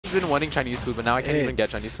been wanting Chinese food, but now I can't even get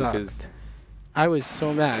Chinese food because I was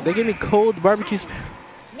so mad. They gave me cold barbecue.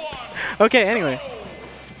 Okay, anyway.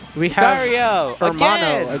 We have Lucario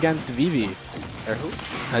Hermano against Vivi. Or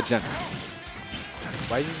who? Jen.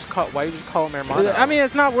 Why you just call him Hermano? I mean,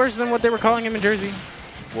 it's not worse than what they were calling him in Jersey.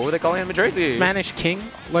 What were they calling him in Jersey? Spanish King?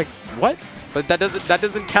 Like what? But that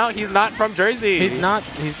doesn't count. He's not from Jersey. He's not.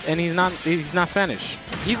 He's not Spanish.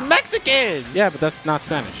 He's Mexican. Yeah, but that's not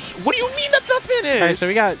Spanish. What do you mean that's not Spanish? All right, so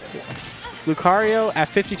we got Lucario at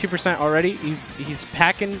 52% already. He's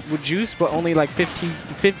packing with juice, but only like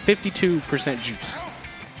 52% juice.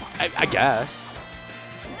 I guess.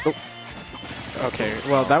 Oh. Okay,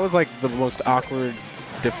 well that was like the most awkward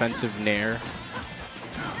defensive nair,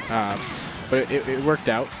 but it worked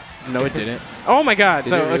out. No, it didn't. Oh my God!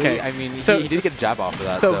 So really? okay, I mean, so he did get a jab off of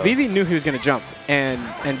that. So Vivi knew he was gonna jump, and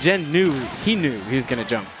Jen knew he was gonna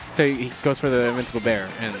jump. So he goes for the invincible bear,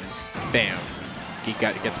 and bam, he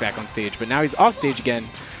gets back on stage. But now he's off stage again.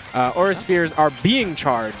 Aura spheres are being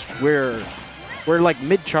charged. We're like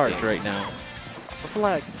mid-charge right now.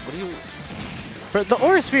 Reflect. What do you? But the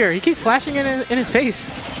Aura sphere, he keeps flashing in his face.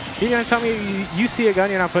 You gonna tell me you see a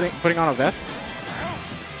gun, you're not putting on a vest?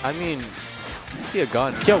 I mean, you see a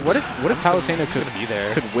gun. Yo, what if Palutena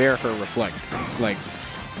could wear her reflect? Like,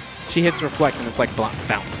 she hits reflect and it's like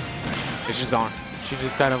bounce. It's just on. She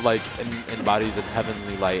just kind of like embodies a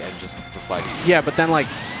heavenly light and just reflects. Yeah, but then like,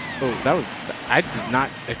 oh, I did not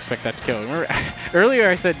expect that to kill. Remember earlier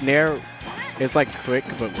I said Nair, it's like quick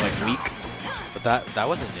but like weak. But that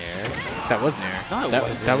wasn't Nair. That was Nair. No, it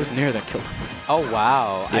wasn't. That was Nair that killed him. Oh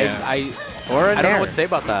wow. Yeah. I don't know what to say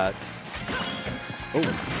about that.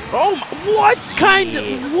 Oh, what kind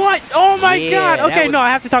of, what? Oh my God. Okay, no, I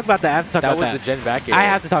have to talk about that. That was the Jen back air. I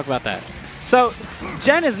have to talk about that. So,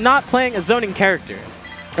 Jen is not playing a zoning character,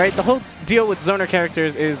 right? The whole deal with zoner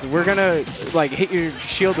characters is we're going to like hit your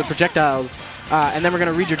shield with projectiles, and then we're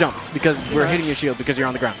going to read your jumps because we're hitting your shield because you're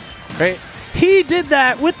on the ground, right? He did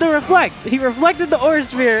that with the reflect. He reflected the Aura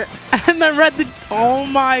Sphere and then read the... Oh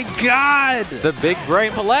my God. The big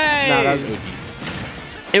brain play. No, that was OD.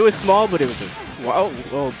 It was small, but it was...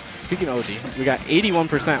 Well, speaking of OD, we got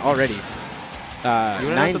 81% already.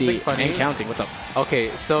 90 and counting. What's up?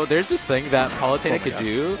 Okay, so there's this thing that Palutena could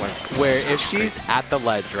do where if she's at the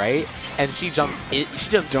ledge, right, and she jumps in,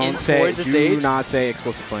 towards the stage. Do not say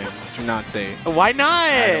explosive flame. Do not say. Why not?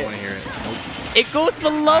 I don't want to hear it. Nope. It goes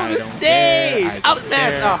below the stage. I was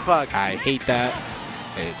mad. Oh fuck. I hate that.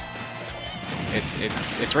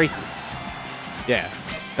 It's racist. Yeah,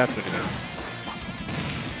 that's what it is.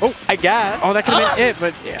 Oh, I guess. Oh, that could have been it,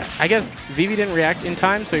 but yeah. I guess Vivi didn't react in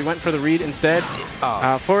time, so he went for the read instead.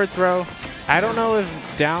 Forward throw. I don't know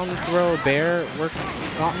if down throw bear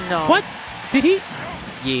works. No. What? Did he?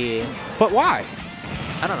 Yeah. But why?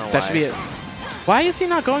 I don't know why. That should be it. Why is he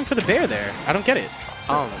not going for the bear there? I don't get it.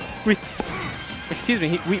 Excuse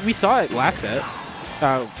me. We saw it last set,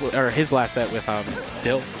 or his last set with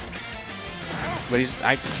Dill. But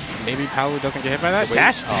maybe Palu doesn't get hit by that.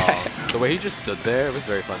 Dash attack. The way he just stood there, it was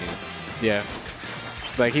very funny. Yeah.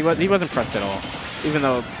 Like, he wasn't pressed at all. Even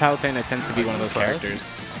though Palutena tends to be one of those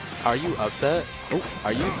characters. Are you upset? Oh.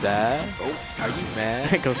 Are you sad? Oh. Are you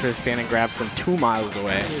mad? It goes for the stand and grab from 2 miles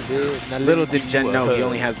away. Little did Jen know he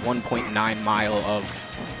only has 1.9 mile of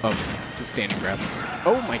the stand and grab.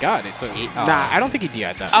 Oh my God. It's nah, I don't think he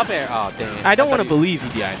DI'd that. Up air. Oh, dang. I don't want to believe he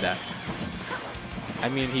DI'd that. I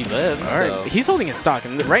mean, he lives. All right. So. He's holding his stock,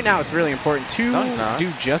 and right now it's really important to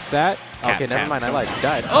do just that. Okay, never mind. I lied. He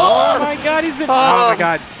died. Oh my God, he's been. Oh my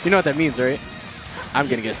God. You know what that means, right? I'm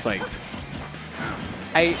gonna get spiked.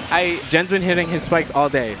 Jen's been hitting his spikes all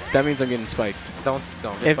day. That means I'm getting spiked. Don't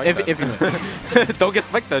get spiked. If you don't get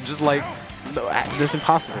spiked though. Just like no, that's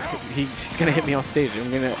impossible. He's gonna hit me off stage.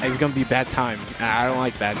 It's gonna be bad time. I don't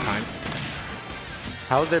like bad time.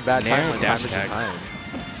 How is there bad time when time is just time?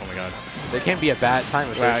 Oh my God. There can't be a bad time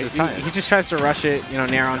if there's just time. He just tries to rush it,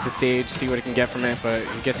 nair onto stage, see what he can get from it, but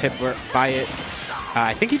he gets hit by it.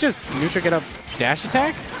 I think he just neutral get up dash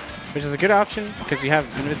attack, which is a good option because you have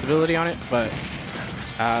invincibility on it, but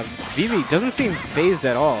Vivi doesn't seem phased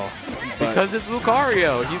at all. Because it's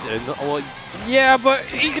Lucario. He's in the... Well, yeah, but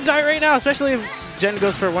he can die right now, especially if Jen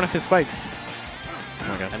goes for one of his spikes. Oh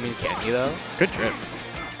my God. I mean, can he though? Good drift.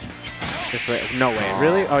 This way. No way.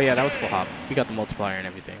 Really? Oh yeah, that was full hop. We got the multiplier and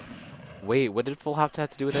everything. Wait, what did full hop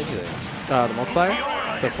have to do with anything? The multiplier?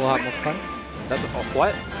 The full hop multiplier? That's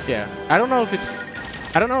what? Yeah. I don't know if it's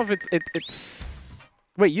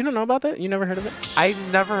Wait, you don't know about that? You never heard of it? I've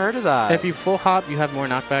never heard of that. If you full hop, you have more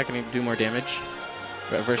knockback and you do more damage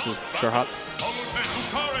versus short hops.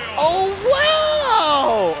 Oh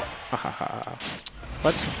wow!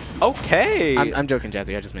 What? Okay. I'm joking,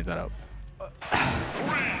 Jazzy. I just made that up.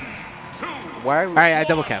 Why? All right, I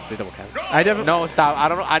double capped. No, stop. I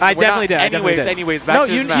don't know. I definitely did. Anyways, back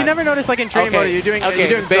to you never notice like in training mode, you're doing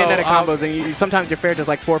bayoneted combos, and sometimes your fair does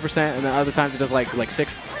like 4%, and then other times it does like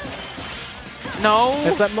 6. No.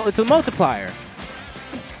 It's a multiplier.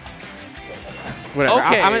 Whatever.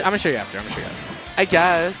 Okay. I'm gonna show you after. I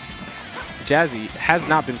guess. Jazzy has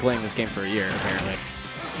not been playing this game for a year, apparently.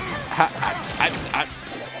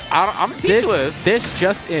 I'm speechless. This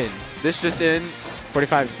just in.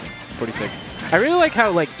 45, 46. I really like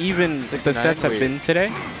how like even the sets have been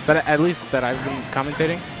today, but at least that I've been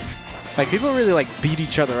commentating. Like people really like beat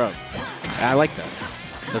each other up. And I like that.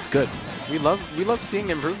 That's good. We love seeing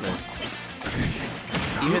improvement.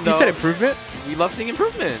 You said improvement? We love seeing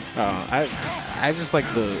improvement. Oh, I just like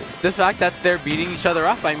the fact that they're beating each other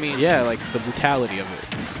up. I mean, yeah, like the brutality of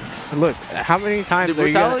it. Look, how many times the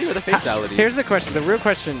brutality or the fatality? Here's the question. The real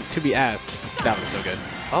question to be asked. That was so good.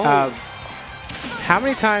 Oh. How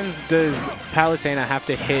many times does Palutena have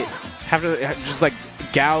to just like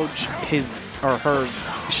gouge his or her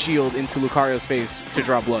shield into Lucario's face to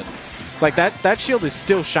draw blood? Like that shield is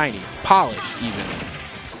still shiny, polished even.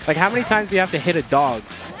 Like how many times do you have to hit a dog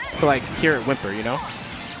to like hear it whimper, you know?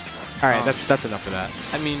 All right, that's enough for that.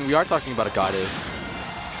 I mean, we are talking about a goddess.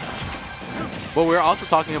 Well, we're also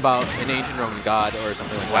talking about an ancient Roman god or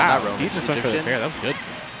something like that. Not Roman. He just went for the fair. That was good.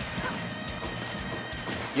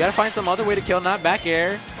 You gotta find some other way to kill, not back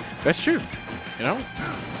air. That's true. You know,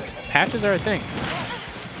 patches are a thing.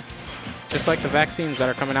 Just like the vaccines that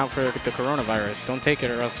are coming out for the coronavirus. Don't take it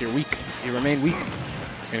or else you're weak. You remain weak.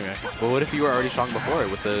 Anyway. Well, what if you were already strong before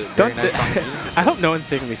with the very nice strong immune system? I hope no one's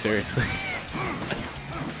taking me seriously.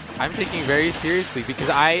 I'm taking it very seriously because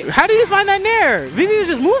I... How did you find that nair? Vivi was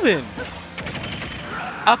just moving.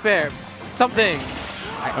 Up air. Something.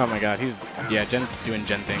 Oh my god. Jen's doing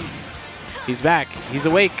Gen things. He's back. He's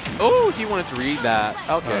awake. Oh, he wanted to read that.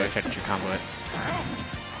 Okay. I tried to combo it.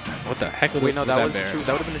 What the heck was Wait, no, that was there? true.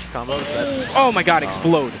 That would have been a combo. Oh my god,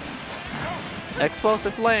 explode.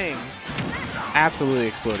 Explosive flame. Absolutely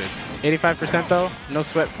exploded. 85% though. No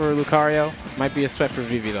sweat for Lucario. Might be a sweat for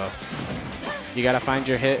Vivi though. You gotta find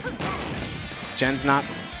your hit. Jen's not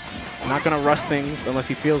gonna rush things unless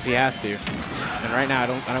he feels he has to. And right now I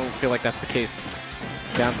don't feel like that's the case.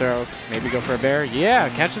 Down throw, maybe go for a bear. Yeah,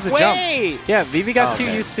 catches the jump. Yeah, Vivi got too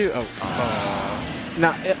used to.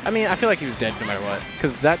 No, I mean I feel like he was dead no matter what,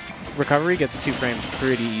 because that recovery gets 2-framed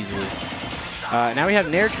pretty easily. Now we have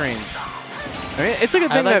nair trains. I mean, it's a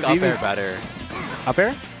good thing I like that up Vivi's air better. Up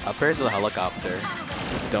air? Up air is a helicopter.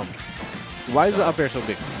 It's dumb. Why is the up air so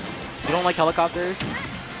big? You don't like helicopters?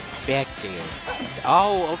 Back there.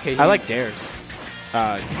 Oh, okay. I like dares.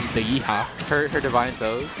 The yeehaw. Her divine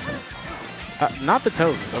toes. Not the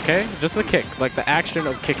toes, okay? Just the kick, like the action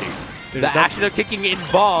of kicking. The action of kicking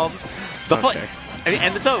involves the foot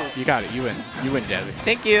and the toes. You got it. You win. You win, Jazzy.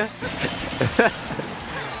 Thank you.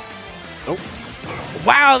 Oh.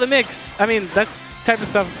 Wow, the mix. I mean, that type of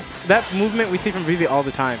stuff, that movement we see from Vivi all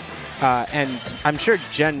the time. And I'm sure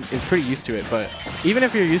Jen is pretty used to it, but even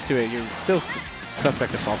if you're used to it, you're still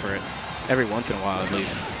suspect to fall for it. Every once in a while, at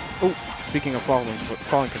least. Oh, speaking of falling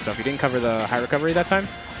for stuff, you didn't cover the high recovery that time.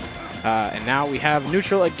 And now we have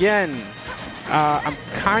neutral again. I'm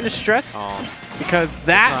kind of stressed because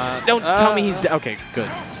that... Don't tell me he's dead. Okay, good.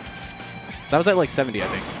 That was at like 70, I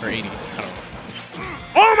think, or 80. I don't know.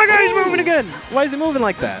 Oh my god, he's moving again! Why is he moving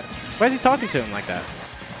like that? Why is he talking to him like that?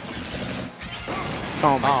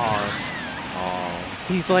 Oh my god.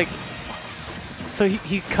 He's like... So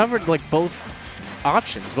he covered like both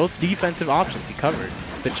options, both defensive options he covered.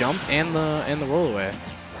 The jump and the roll away.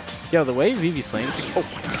 Yo, the way Vivi's playing today... Oh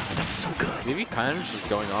my god, that was so good. Vivi kind of just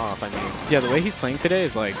going off, I mean... Yeah, the way he's playing today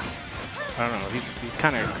is like... I don't know, he's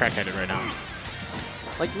kind of crackheaded right now.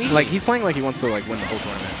 Like me. Like, he's playing like he wants to like win the whole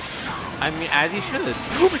tournament. I mean, as he should.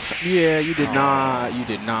 Yeah, you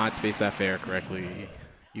did not space that fair correctly.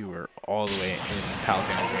 You were all the way in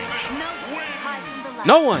Palutena's range.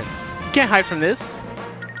 No one! You can't hide from this.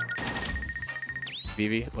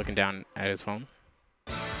 Vivi looking down at his phone.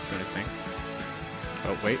 Doing his thing.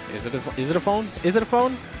 Oh, wait. Is it a phone? Is it a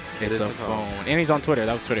phone? It's a phone. And he's on Twitter.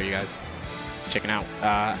 That was Twitter, you guys. He's checking out.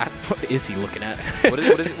 What is he looking at? What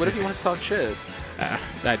if he wants to talk shit?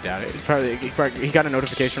 I doubt it. He got a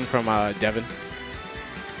notification from Devin.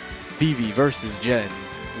 Vivi versus Jen.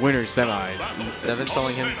 Winners semis. Devin's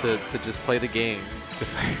telling him to just play the game.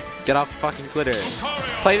 Just get off fucking Twitter.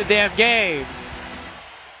 Play the damn game.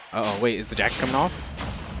 Uh-oh, wait. Is the jacket coming off?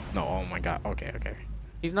 No. Oh, my God. Okay.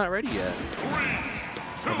 He's not ready yet.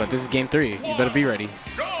 Oh, but this is game 3. You better be ready.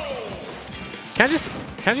 Can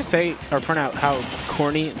I just say or point out how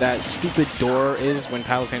corny that stupid door is when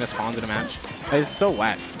Palutena spawns in a match? It's so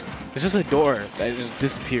whack. It's just a door that just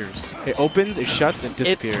disappears. It opens, it shuts, and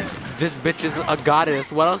disappears. This bitch is a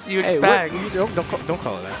goddess. What else do you expect? Hey, don't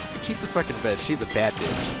call her that. She's a fucking bitch. She's a bad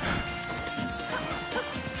bitch.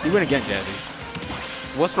 You win again,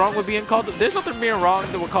 Jazzy. What's wrong with being called? There's nothing being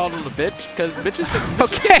wrong that we're calling a bitch, because bitches.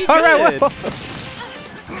 Okay, all right.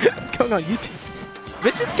 What's going on YouTube?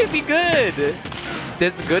 Bitches can be good.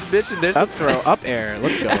 There's a good bitch and there's up throw, up air.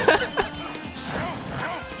 Let's go.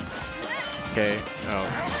 Okay. Oh.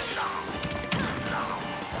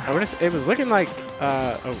 It was looking like.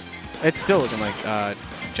 Oh, it's still looking like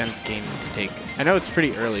Jen's game to take. I know it's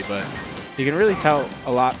pretty early, but you can really tell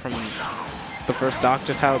a lot from the first stock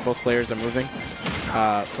just how both players are moving.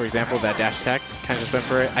 For example, that dash attack kind of just went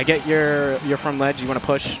for it. I get you're from ledge. You want to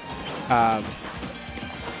push, and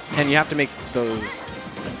you have to make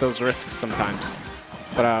those risks sometimes.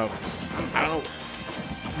 But I don't know.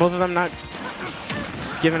 Both of them not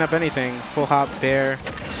giving up anything. Full hop, bear.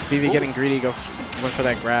 Vivi getting greedy, went for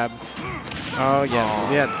that grab. Oh,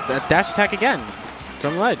 yeah. Yeah, that dash attack again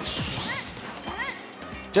from ledge.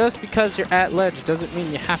 Just because you're at ledge doesn't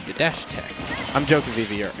mean you have to dash attack. I'm joking,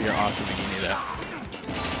 Vivi. You're awesome and you knew that.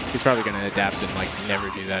 He's probably going to adapt and, like, never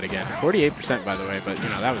do that again. 48%, by the way, but, you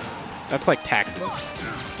know, that's like taxes.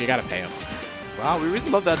 You got to pay him. Wow, we really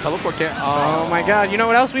love that teleport can't. Oh my god, you know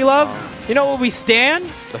what else we love? You know what we stand?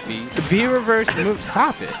 The feet. The B reverse move.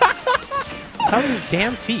 Stop it. Stop these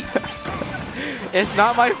damn feet. It's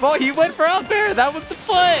not my fault. He went for up air. That was the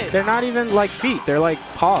foot. They're not even like feet. They're like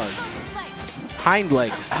paws. Hind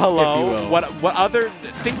legs. Hello. If you will. What other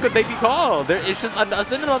thing could they be called? It's just a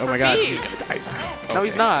synonym for Oh my god, feet. he's gonna die. No,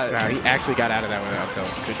 he's not. No, he actually got out of that without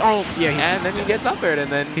tilt. Oh, yeah, and then he gets up aired, and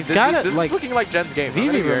then he's got it. This Like, is looking like Jen's game.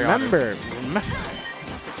 Vivi, remember.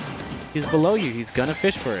 He's below you. He's gonna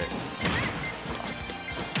fish for it.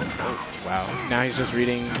 Oh, wow. Now he's just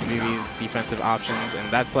reading Vivi's defensive options, and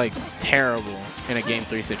that's like terrible in a game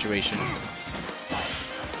 3 situation.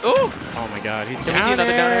 Ooh! Oh my god, he's Can we see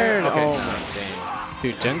another down air? Okay. Oh, No,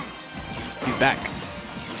 dude, he's back.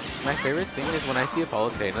 my favorite thing is when I see a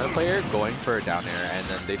Palutena player going for a down air, and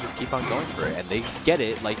then they just keep on going for it, and they get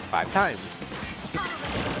it like 5 times.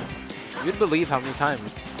 You'd believe how many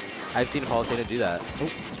times I've seen a Palutena do that.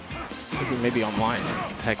 Oh. Maybe online.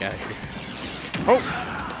 Heck out of here. Oh!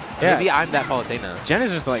 Yeah. Maybe I'm that Palutena. Jen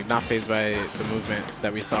is just like not phased by the movement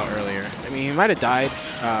that we saw earlier. I mean, he might have died.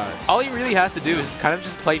 All he really has to do is kind of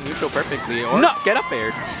just play neutral perfectly or get up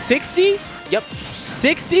aired. 60? Yep.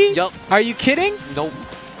 60? Yep. Are you kidding? Nope.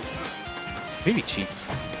 Maybe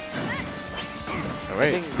cheats. Oh,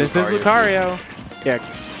 wait. This Lucario is Lucario. Yeah.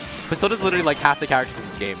 But so does literally like half the characters in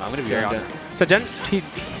this game. I'm going to be very honest. So Jen, he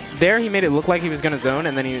made it look like he was going to zone,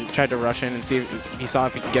 and then he tried to rush in and see if he saw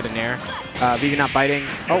if he could get an air. Vivi not biting.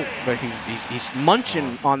 Oh, but he's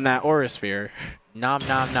munching on that aura sphere. Nom,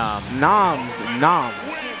 nom, nom. Noms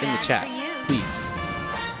in the chat, please.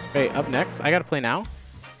 Wait, up next? I got to play now?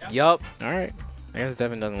 Yup. All right. I guess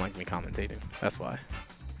Devin doesn't like me commentating. That's why.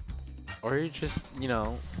 Or you're just, you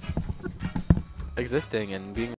know, existing and being